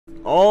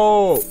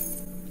Oh!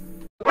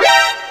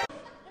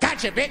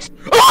 Gotcha, bitch!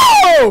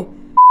 Oh!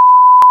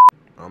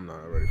 I'm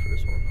not ready for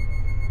this one.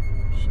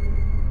 Shit.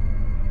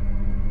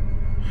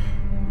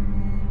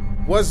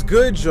 What's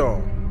good,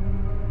 y'all?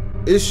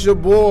 It's your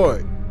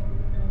boy.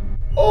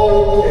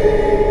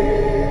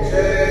 OKJ.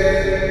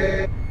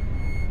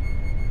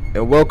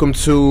 And welcome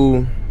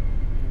to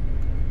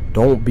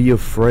Don't Be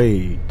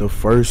Afraid, the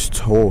first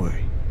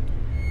toy.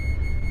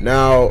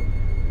 Now,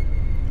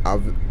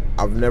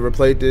 I've never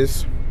played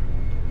this.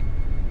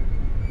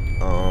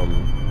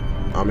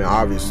 I mean,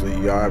 obviously,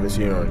 y'all haven't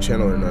seen it on the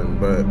channel or nothing,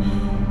 but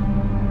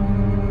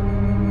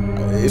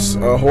it's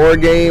a horror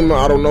game.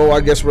 I don't know. I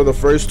guess we're the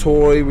first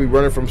toy. We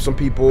running from some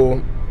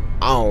people.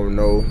 I don't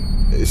know.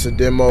 It's a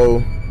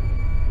demo.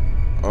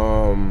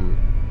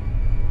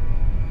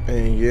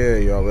 And yeah,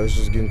 y'all, let's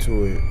just get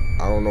into it.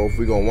 I don't know if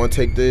we gonna one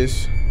take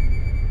this.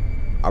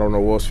 I don't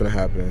know what's gonna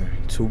happen,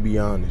 to be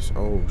honest.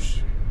 Oh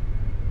shit.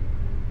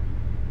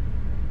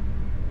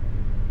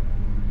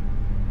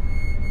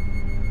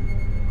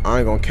 I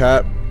ain't gonna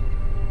cap.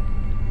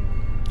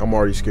 I'm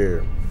already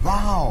scared.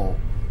 Wow.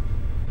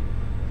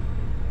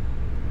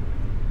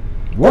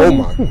 What Oh is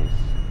my. this?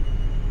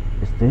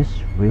 Is this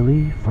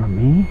really for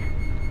me?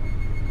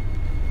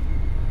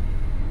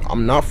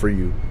 I'm not for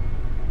you.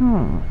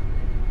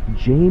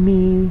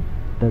 Jamie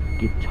the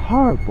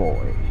Guitar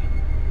Boy.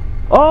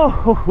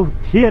 Oh,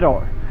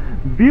 Theodore.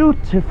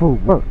 Beautiful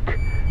work.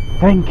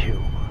 Thank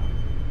you.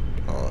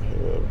 Oh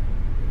hell.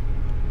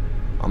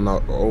 I'm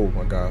not. Oh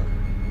my god.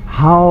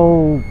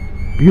 How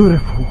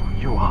beautiful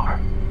you are.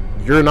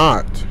 You're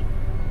not.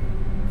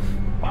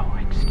 Oh,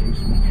 excuse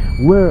me.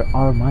 Where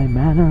are my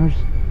manners?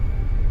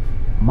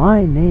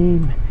 My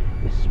name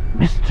is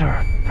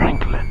Mr.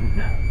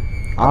 Franklin.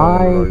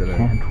 I don't know your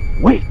name.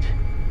 Can't wait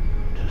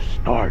to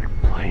start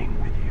playing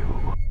with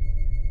you.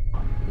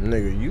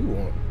 Nigga, you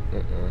want.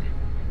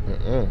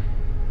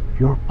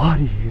 Your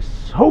body is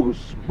so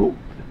smooth.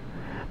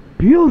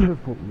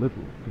 Beautiful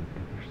little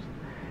fingers.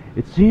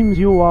 It seems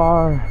you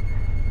are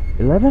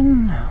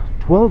 11,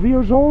 12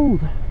 years old.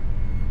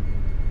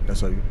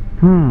 That's how you.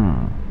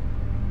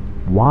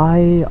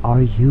 Why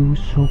are you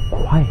so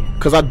quiet?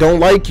 Cause I don't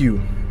like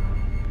you.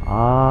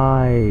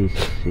 I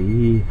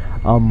see.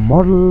 A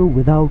model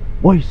without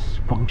voice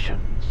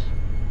functions.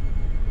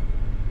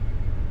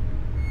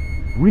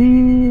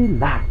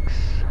 Relax.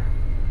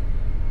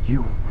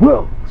 You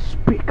will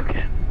speak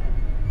again.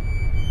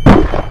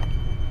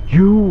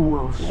 You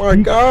will speak My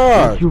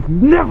God. like you've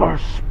never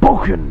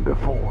spoken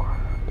before.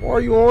 Why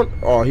are you on?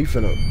 Oh, he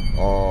finna.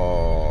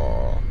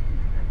 Oh.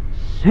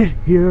 Sit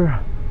here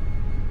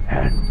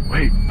and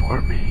wait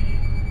for me.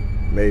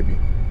 Maybe.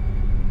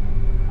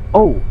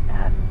 Oh,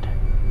 and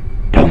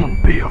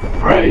don't be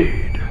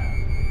afraid.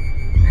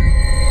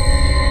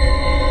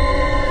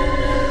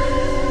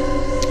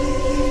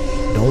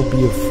 Don't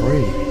be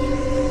afraid.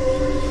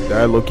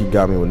 That low-key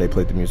got me when they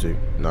played the music.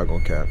 Not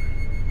gonna cap.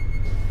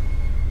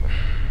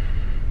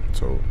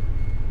 So.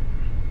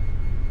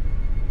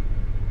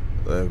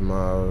 Left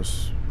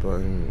mouse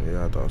button.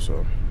 Yeah, I thought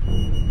so.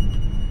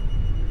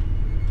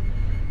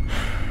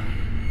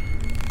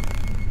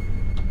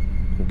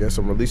 I guess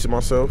I'm releasing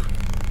myself.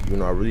 Even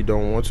though I really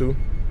don't want to.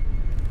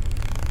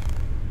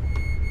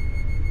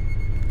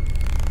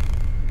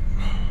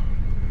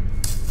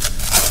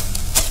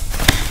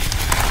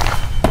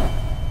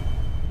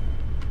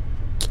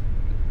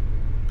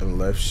 And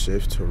left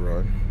shift to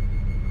run.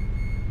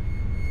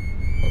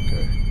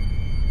 Okay.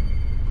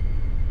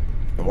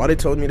 And why they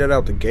told me that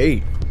out the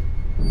gate?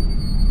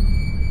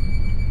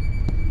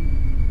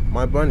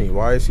 My bunny,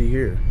 why is he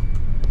here?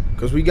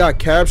 Cause we got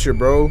captured,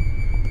 bro.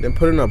 Then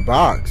put in a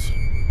box.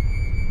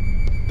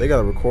 They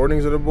got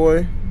recordings of the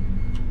boy.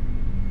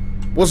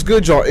 What's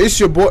good, y'all? It's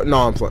your boy. No,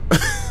 I'm playing.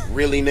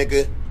 Really,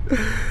 nigga?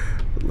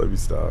 Let me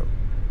stop.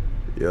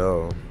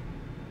 Yo.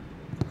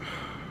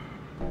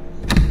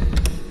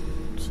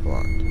 It's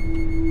locked.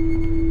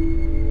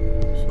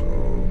 So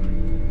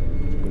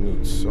we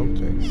need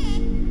something.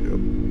 Yep,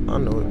 I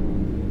know it.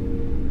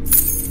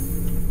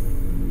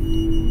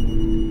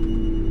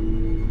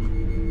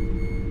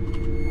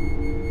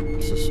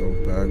 This is so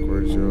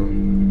backwards, yo.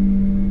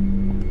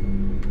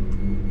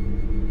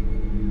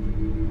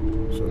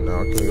 So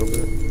now can we open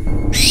it?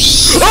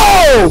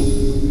 Oh!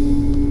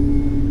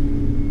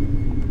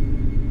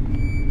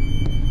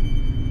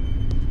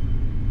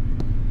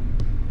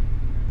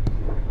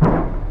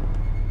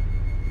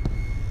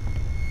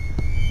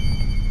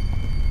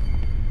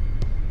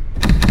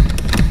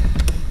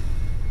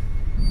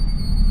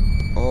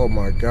 Oh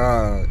my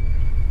god.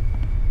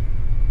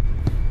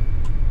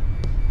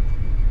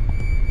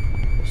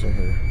 What's in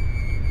here?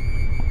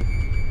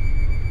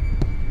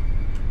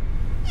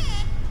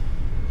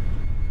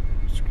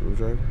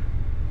 Screwdriver?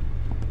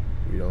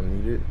 We don't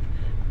need it.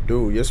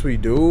 Dude, yes we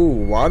do.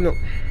 Why no?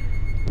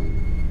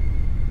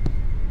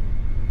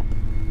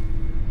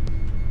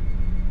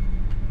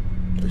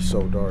 It's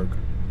so dark.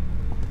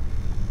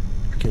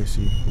 I can't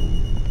see.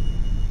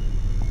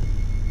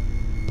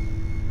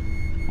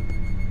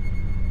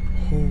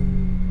 Oh.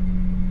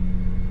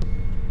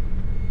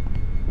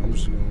 I'm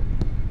just going.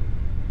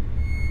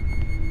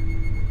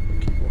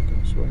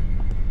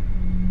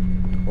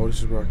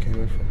 this is where I came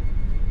in from.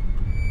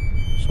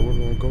 So where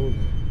do I go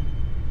then?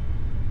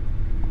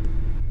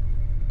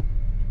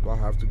 Do I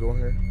have to go in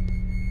here?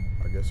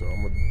 I guess so.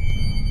 I'm gonna...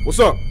 What's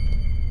up?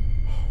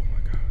 Oh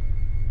my god.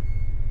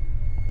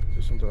 Is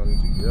there something I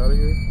need to get out of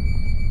here?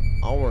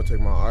 I don't want to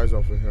take my eyes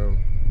off of him.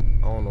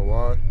 I don't know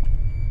why.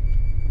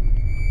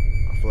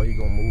 I feel like he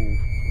gonna move.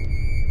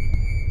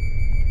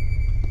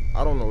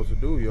 I don't know what to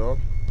do, y'all.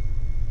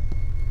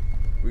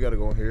 We gotta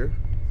go in here.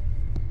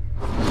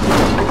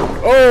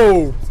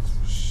 Oh!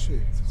 Shit.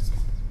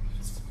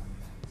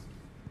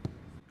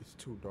 It's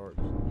too dark.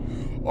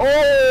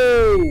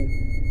 Oh!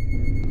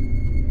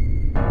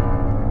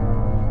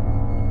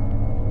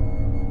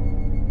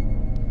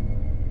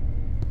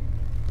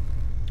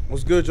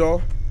 What's good,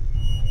 y'all?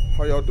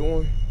 How y'all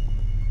doing?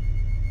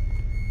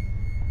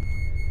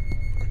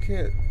 I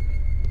can't.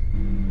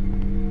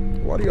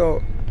 Why do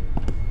y'all...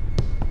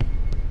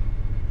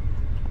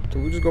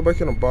 Can we just go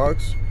back in a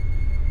box?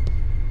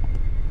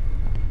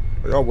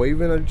 Are y'all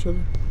waving at each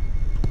other?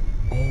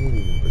 Oh,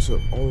 it's a...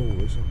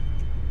 What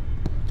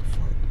the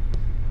fuck?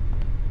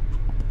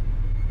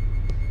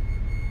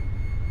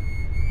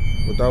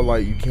 Without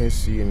light, you can't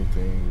see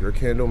anything. Your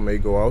candle may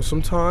go out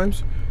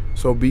sometimes,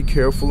 so be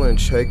careful and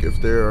check if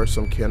there are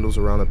some candles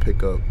around to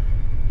pick up.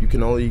 You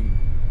can only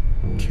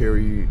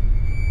carry...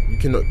 You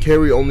can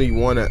carry only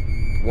one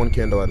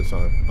candle at a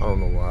time. I don't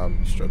know why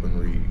I'm struggling to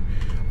read.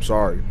 I'm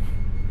sorry.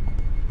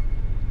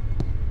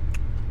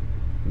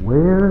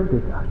 Where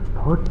did I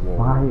put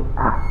my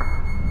axe?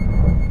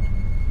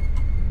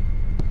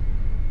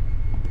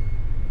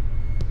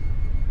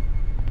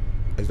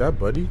 Is that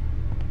Buddy?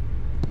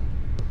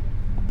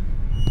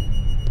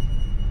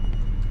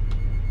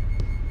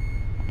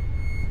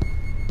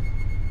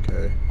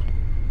 Okay.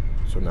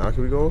 So now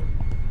can we go?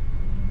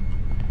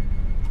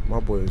 My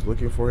boy is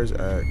looking for his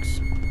axe.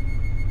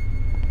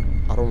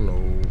 I don't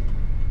know.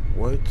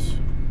 What?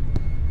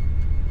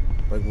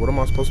 Like, what am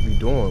I supposed to be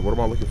doing? What am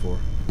I looking for?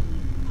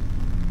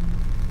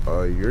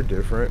 You're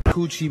different.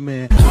 Coochie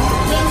man.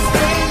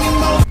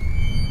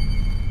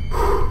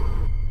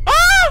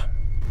 Ah!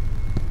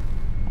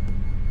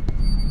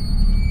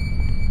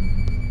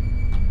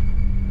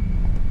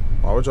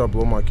 Why would y'all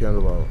blow my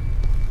candle out?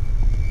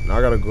 Now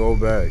I gotta go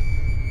back.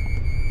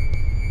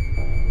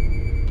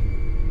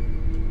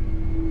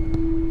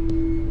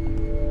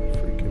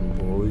 Freaking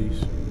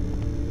bullies.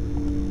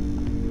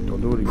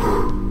 Don't do it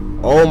again.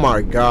 Oh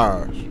my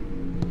gosh.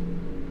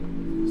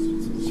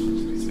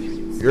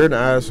 You're an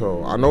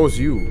asshole. I know it's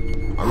you.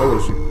 I know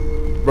it's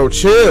you. Bro,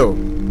 chill.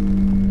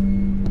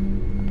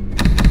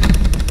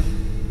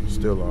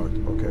 Still locked.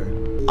 Okay.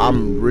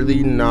 I'm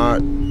really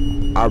not...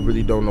 I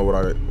really don't know what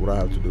I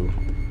have to do.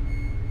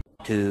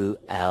 2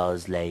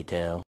 hours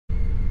later.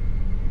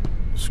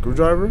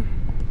 Screwdriver?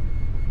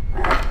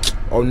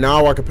 Oh,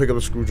 now I can pick up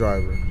a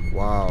screwdriver.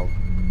 Wow.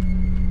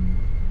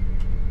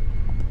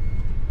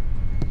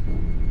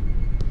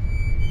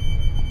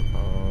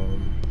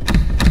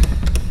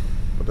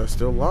 But that's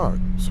still locked.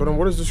 So then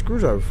what is the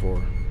screwdriver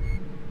for?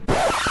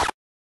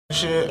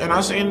 Shit, and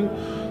I seen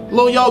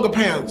little yoga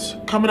pants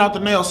coming out the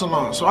nail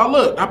salon. So I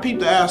looked, I peeped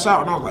the ass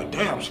out, and I was like,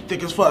 damn, she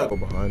thick as fuck. Go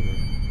behind her.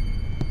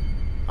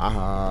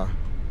 Aha.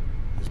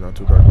 It's not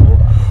too dark anymore.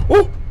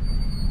 Oh!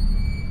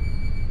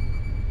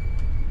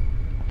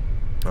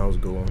 That was a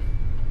good one.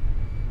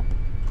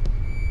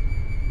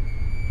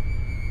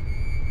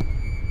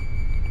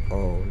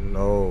 Oh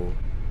no.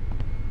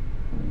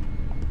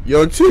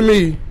 Yo,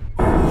 Timmy!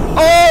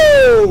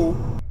 Oh!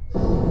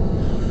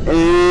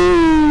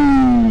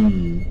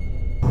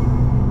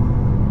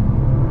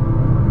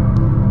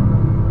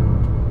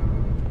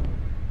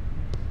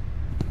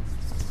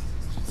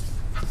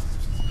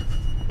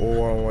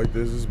 Oh, I don't like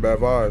this. This is bad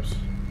vibes.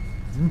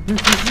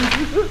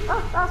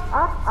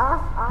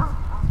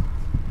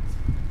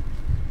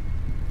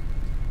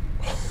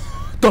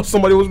 Thought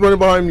somebody was running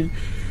behind me.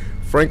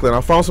 Franklin,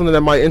 I found something that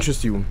might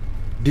interest you.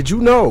 Did you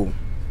know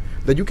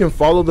that you can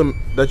follow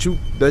them? That you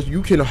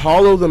can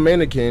hollow the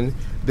mannequin,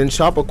 then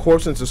chop a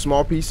corpse into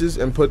small pieces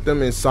and put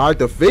them inside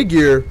the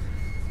figure?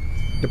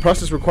 The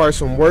process requires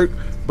some work,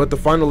 but the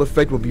final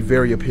effect will be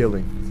very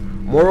appealing.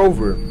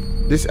 Moreover,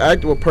 this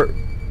act will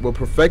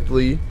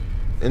perfectly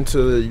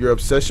into your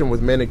obsession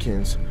with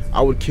mannequins.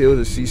 I would kill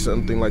to see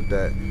something like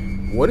that.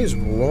 What is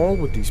wrong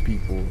with these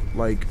people?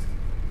 Like,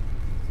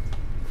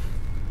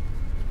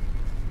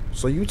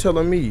 so you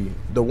telling me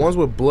the ones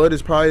with blood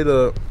is probably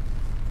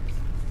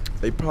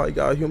they probably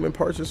got human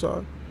parts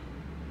inside?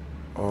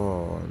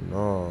 Oh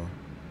no.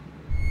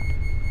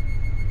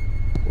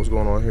 What's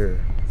going on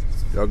here?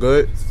 Y'all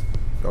good?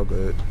 Y'all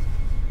good?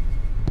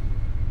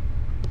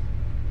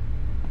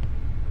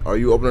 Are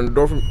you opening the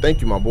door for me?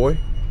 Thank you, my boy.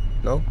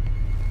 No?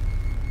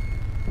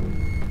 What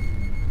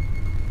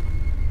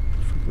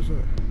the freak was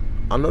that?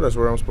 I know that's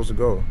where I'm supposed to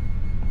go,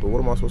 but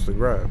what am I supposed to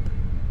grab?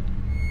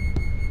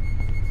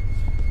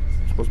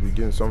 I'm supposed to be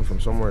getting something from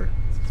somewhere.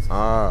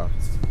 Ah.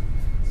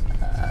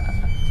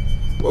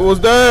 What was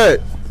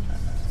that?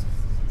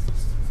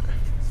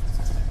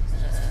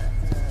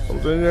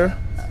 Something in there?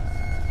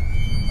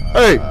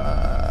 Hey!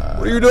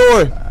 What are you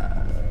doing?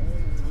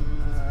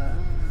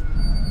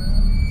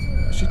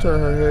 turn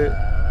her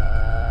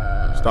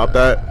head. Stop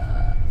that.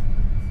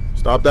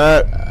 Stop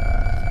that.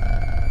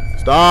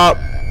 Stop.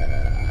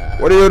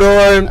 What are you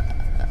doing?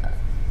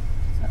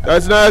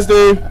 That's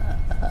nasty.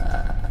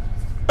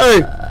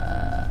 Hey.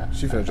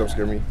 She finna jump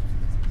scare me.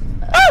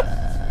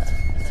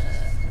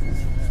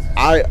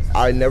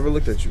 I never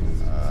looked at you.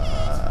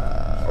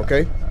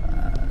 Okay?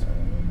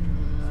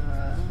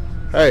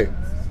 Hey.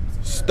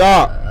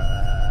 Stop.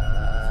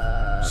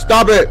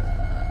 Stop it.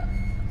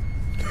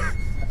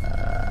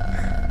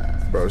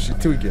 Bro, she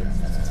tweaking.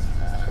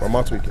 Or am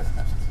I tweaking?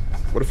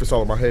 What if it's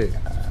all in my head?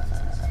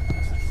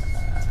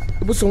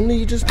 It was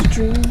only just a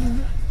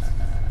dream.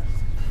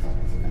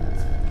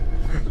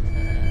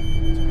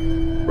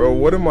 Bro,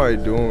 what am I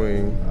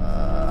doing?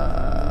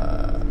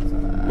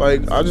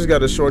 Like, I just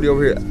got a shorty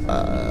over here.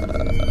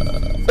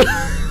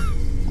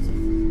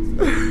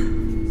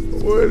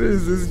 What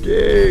is this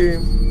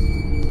game?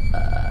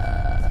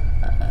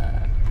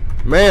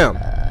 Ma'am,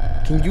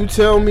 can you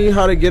tell me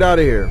how to get out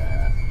of here?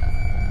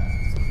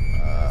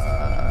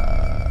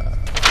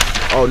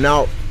 Oh,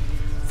 now,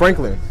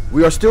 Franklin,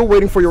 we are still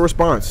waiting for your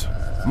response.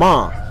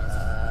 Mom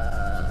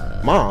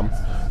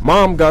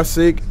got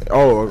sick.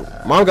 Oh,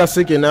 Mom got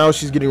sick and now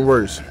she's getting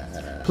worse.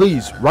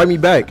 Please, write me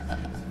back.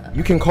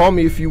 You can call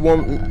me if you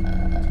want.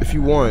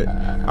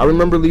 I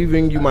remember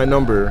leaving you my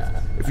number.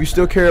 If you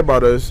still care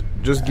about us,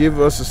 just give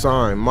us a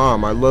sign.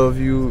 Mom, I love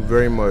you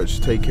very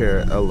much. Take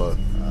care, Ella.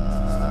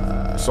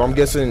 So I'm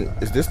guessing,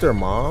 is this their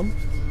mom?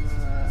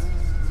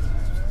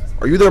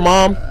 Are you their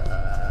mom?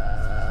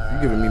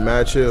 You're giving me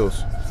mad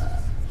chills.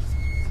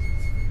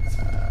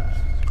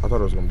 I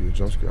thought it was gonna be a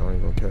jump scare. I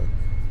ain't gonna care.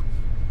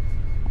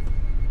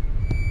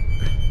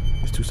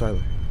 It's too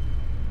silent.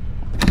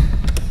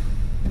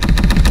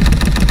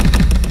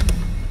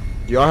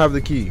 Y'all have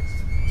the key.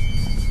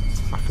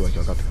 I feel like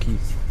y'all got the key.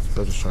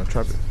 They're just trying to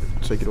trap it.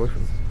 Take it away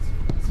from me.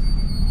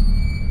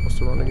 What's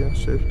the run again?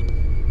 Shift.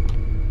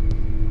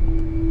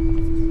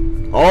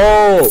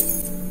 Oh!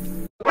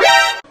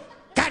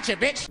 Gotcha,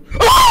 bitch.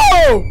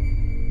 Oh!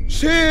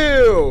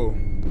 Chill!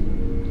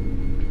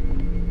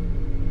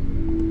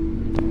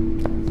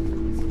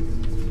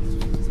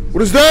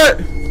 What is that?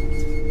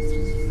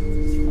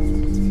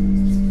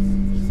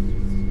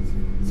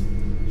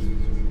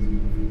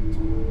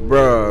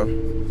 Bruh.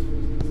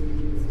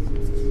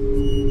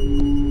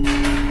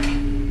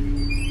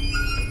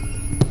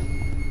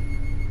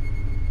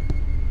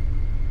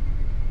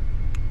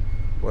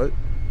 What?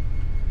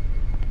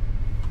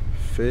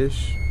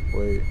 Fish?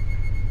 Wait.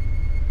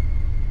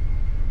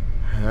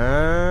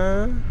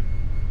 Huh?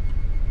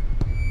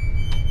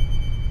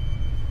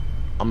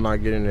 I'm not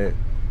getting it.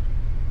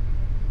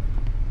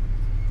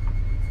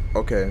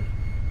 Okay.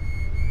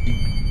 He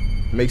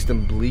makes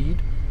them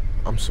bleed?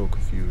 I'm so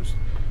confused.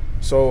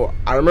 So,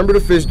 I remember the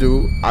fish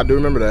dude. I do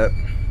remember that.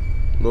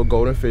 Little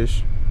golden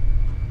fish.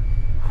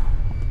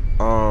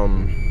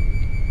 Y'all.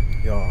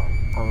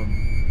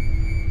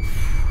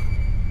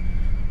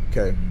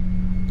 Okay.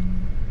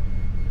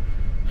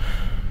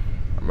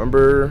 I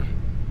remember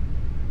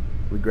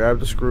we grabbed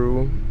the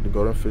screw, the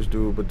golden fish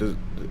dude, but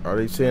are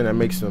they saying that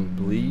makes them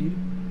bleed?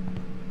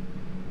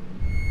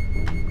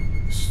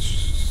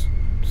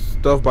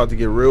 Stuff about to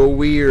get real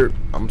weird.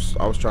 I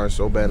was trying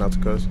so bad not to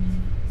cuss.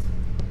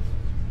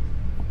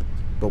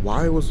 But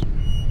why was...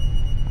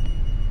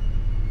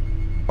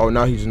 Oh,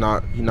 now he's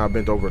not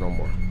bent over no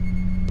more.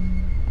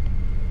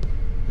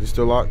 Is it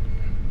still locked?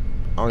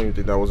 I don't even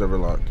think that was ever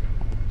locked.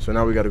 So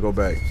now we gotta go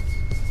back.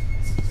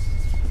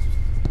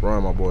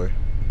 Run, my boy.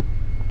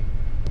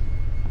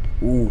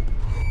 Ooh.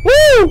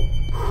 Woo!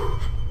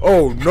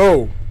 Oh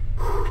no.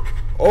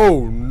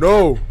 Oh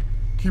no.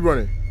 Keep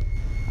running.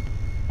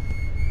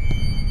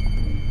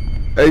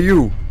 Hey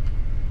you.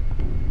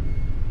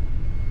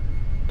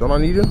 Don't I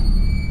need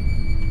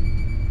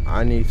him?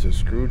 I need to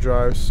screw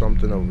drive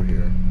something over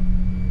here.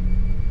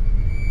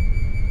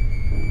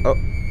 Oh,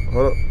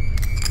 hold up.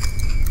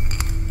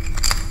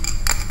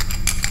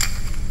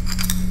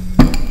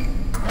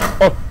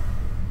 Oh.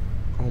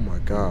 Oh my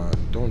God,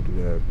 don't do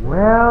that, bro.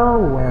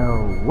 Well,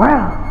 well,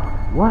 well.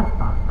 What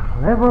a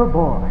clever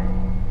boy.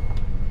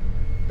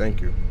 Thank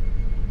you.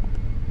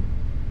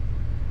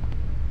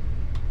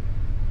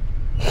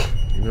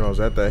 You know, I was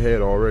at that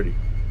head already.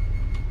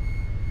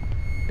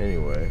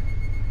 Anyway,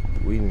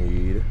 we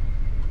need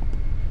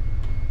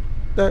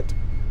that.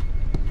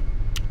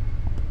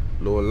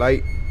 Little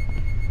light.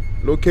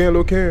 Little can.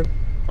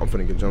 I'm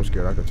finna get jump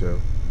scared, I can tell.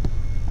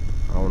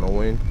 I don't know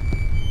when.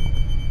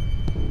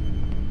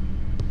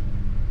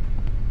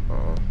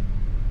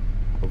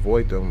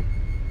 Avoid them.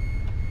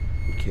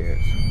 We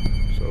can't.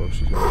 So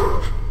she's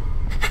gonna...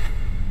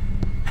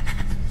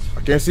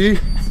 I can't see.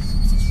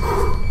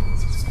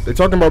 They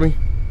talking about me.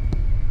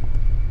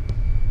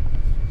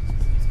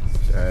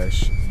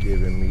 Dash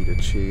giving me the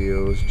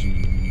chills.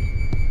 G.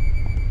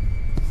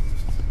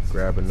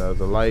 Grab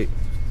another light.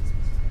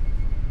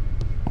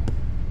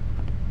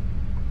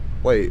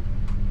 Wait,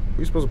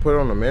 we supposed to put it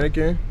on the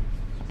mannequin?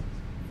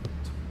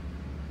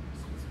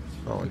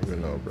 I don't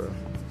even know, bro.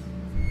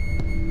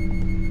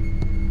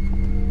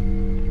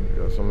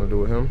 Got something to do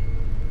with him?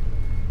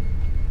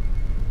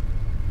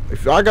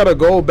 If I gotta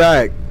go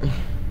back,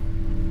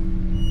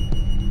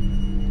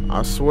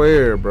 I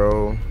swear,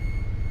 bro.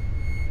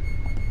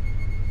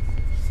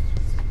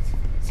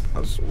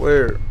 I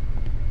swear.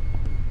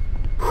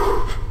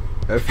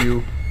 F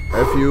you.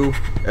 F you.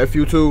 F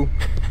you too.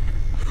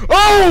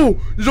 Oh!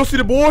 Did y'all see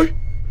the boy?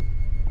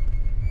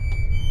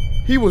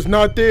 He was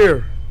not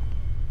there.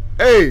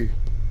 Hey.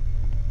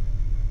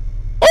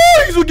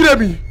 Oh, he's looking at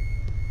me.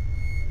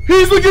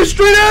 He's looking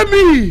straight at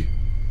me.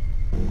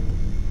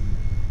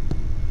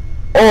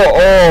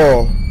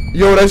 Oh.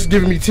 Yo, that's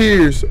giving me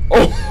tears.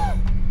 Oh.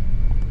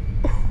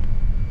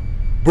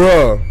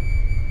 Bruh.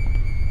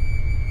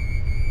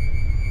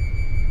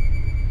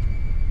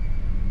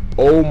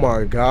 Oh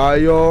my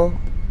God, y'all.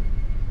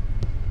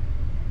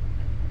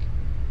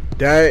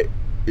 That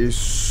is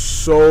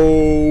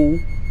so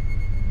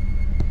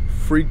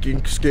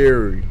freaking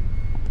scary.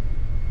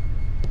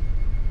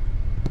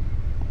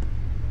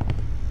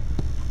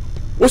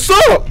 What's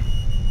up?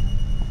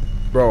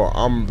 Bro,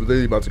 I'm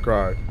literally about to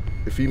cry.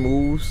 If he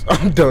moves,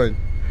 I'm done.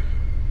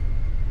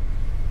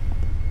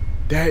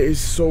 That is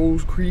so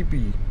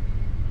creepy.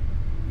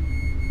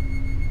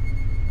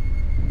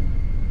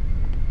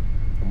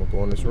 I'm gonna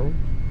go in this room.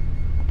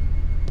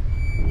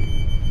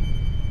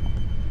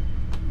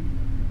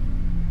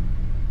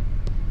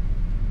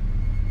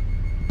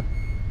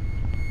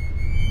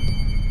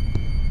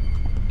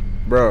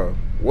 Bruh,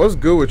 what's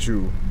good with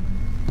you?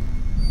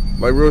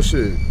 Like real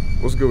shit.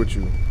 What's good with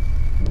you?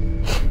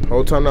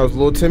 Whole time that was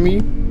little Timmy,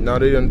 now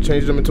they done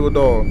changed him into a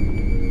doll.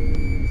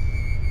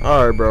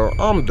 Alright, bro,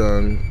 I'm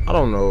done. I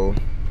don't know.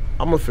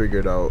 I'm gonna figure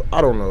it out.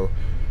 I don't know.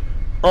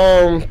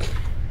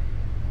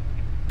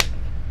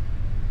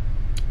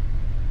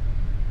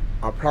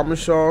 I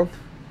promise y'all,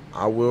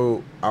 I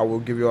will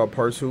give y'all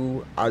part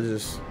 2. I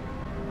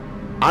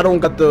don't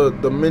got the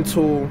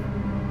mental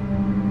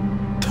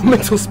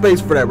space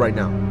for that right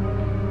now.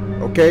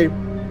 Okay?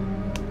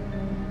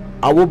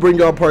 I will bring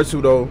y'all part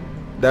 2 though.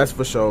 That's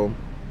for sure.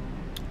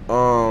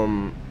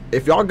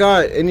 If y'all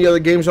got any other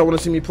games y'all want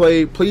to see me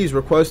play, please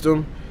request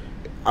them.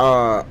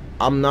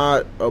 I'm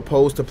not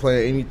opposed to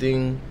playing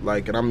anything,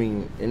 like, and I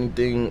mean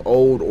anything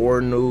old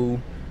or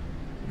new.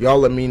 Y'all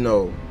let me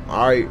know.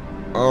 Alright.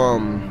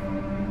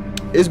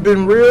 It's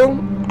been real.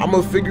 I'm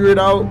gonna figure it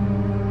out,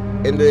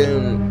 and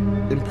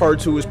then in part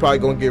 2 it's probably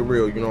gonna get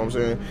real, you know what I'm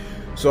saying?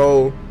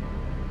 So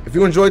if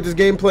you enjoyed this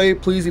gameplay,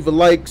 please leave a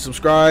like,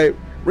 subscribe,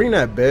 ring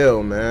that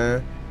bell,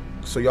 man,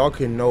 so y'all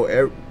can know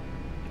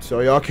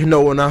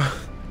when I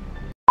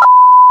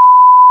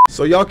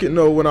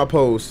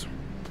post.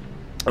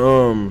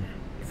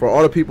 For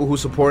all the people who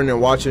supporting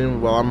and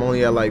watching, well, I'm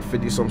only at like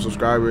 50 some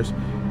subscribers,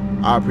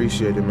 I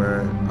appreciate it,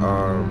 man.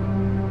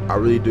 I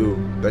really do.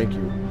 Thank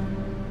you.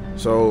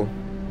 So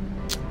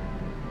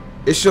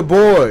it's your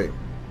boy.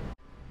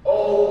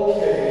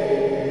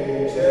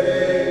 Okay,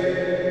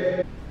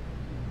 Jay.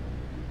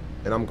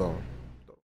 And I'm gone.